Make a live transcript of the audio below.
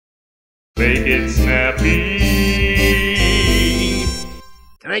Make it snappy.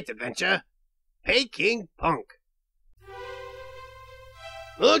 Tonight's adventure, Peking Punk.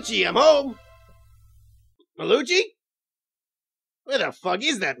 Malucci, I'm home. Malucci? Where the fuck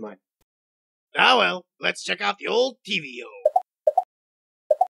is that mutt? Ah well, let's check out the old TVO.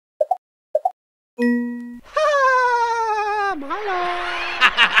 Ha!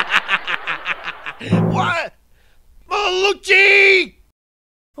 Mahalo! What? Malucci!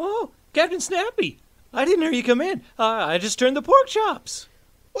 Oh, Captain Snappy. I didn't hear you come in. I just turned the pork chops.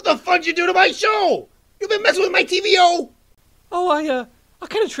 What the fuck you do to my show? You've been messing with my TVO! Oh, I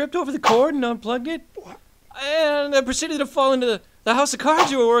kind of tripped over the cord and unplugged it. And I proceeded to fall into the house of cards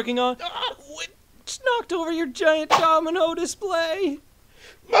you were working on. Just knocked over your giant domino display.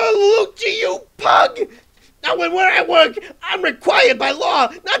 Malucci, you pug! Now when we're at work, I'm required by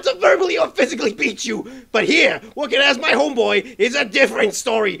law not to verbally or physically beat you. But here, working as my homeboy, is a different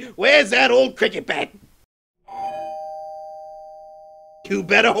story. Where's that old cricket bat? You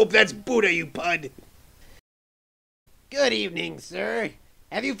better hope that's Buddha, you pud. Good evening, sir.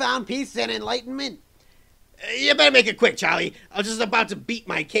 Have you found peace and enlightenment? You better make it quick, Charlie. I was just about to beat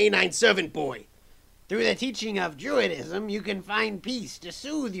my canine servant boy. Through the teaching of Druidism, you can find peace to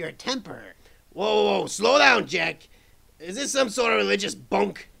soothe your temper. Whoa, slow down, Jack. Is this some sort of religious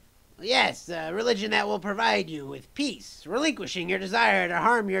bunk? Yes, a religion that will provide you with peace, relinquishing your desire to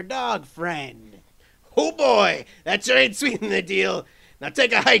harm your dog friend. Oh boy, that sure ain't sweetening the deal. Now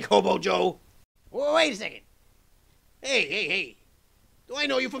take a hike, Hobo Joe. Wait a second. Hey. Do I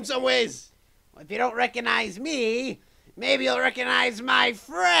know you from somewheres? Well, if you don't recognize me, maybe you'll recognize my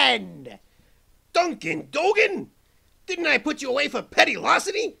friend. Duncan Dogan? Didn't I put you away for petty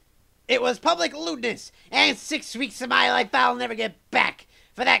larceny? It was public lewdness, and 6 weeks of my life I'll never get back.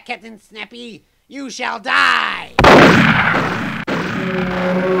 For that, Captain Snappy, you shall die!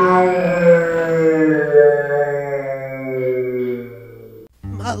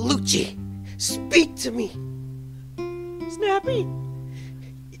 Malucci, speak to me. Snappy?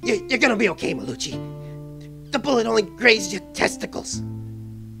 You're gonna be okay, Malucci. The bullet only grazed your testicles.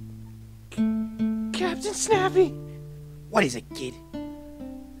 Captain Snappy? What is it, kid?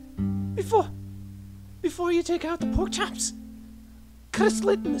 Before you take out the pork chops, cut a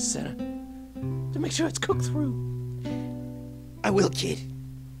slit in the center to make sure it's cooked through. I will, kid.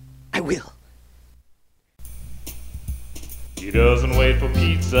 I will. He doesn't wait for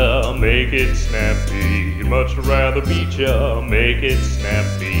pizza, make it snappy. He'd much rather beat ya, make it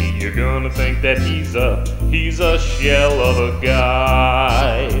snappy. You're gonna think that he's a shell of a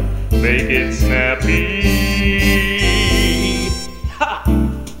guy. Make it snappy.